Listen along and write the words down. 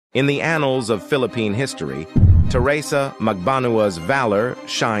In the annals of Philippine history, Teresa Magbanua's valor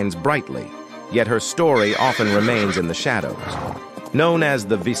shines brightly, yet her story often remains in the shadows. Known as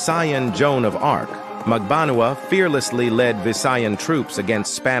the Visayan Joan of Arc, Magbanua fearlessly led Visayan troops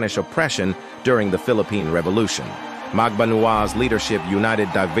against Spanish oppression during the Philippine Revolution. Magbanua's leadership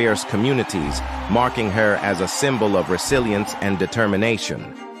united diverse communities, marking her as a symbol of resilience and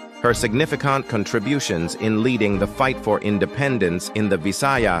determination. Her significant contributions in leading the fight for independence in the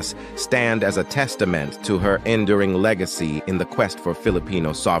Visayas stand as a testament to her enduring legacy in the quest for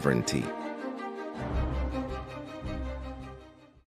Filipino sovereignty.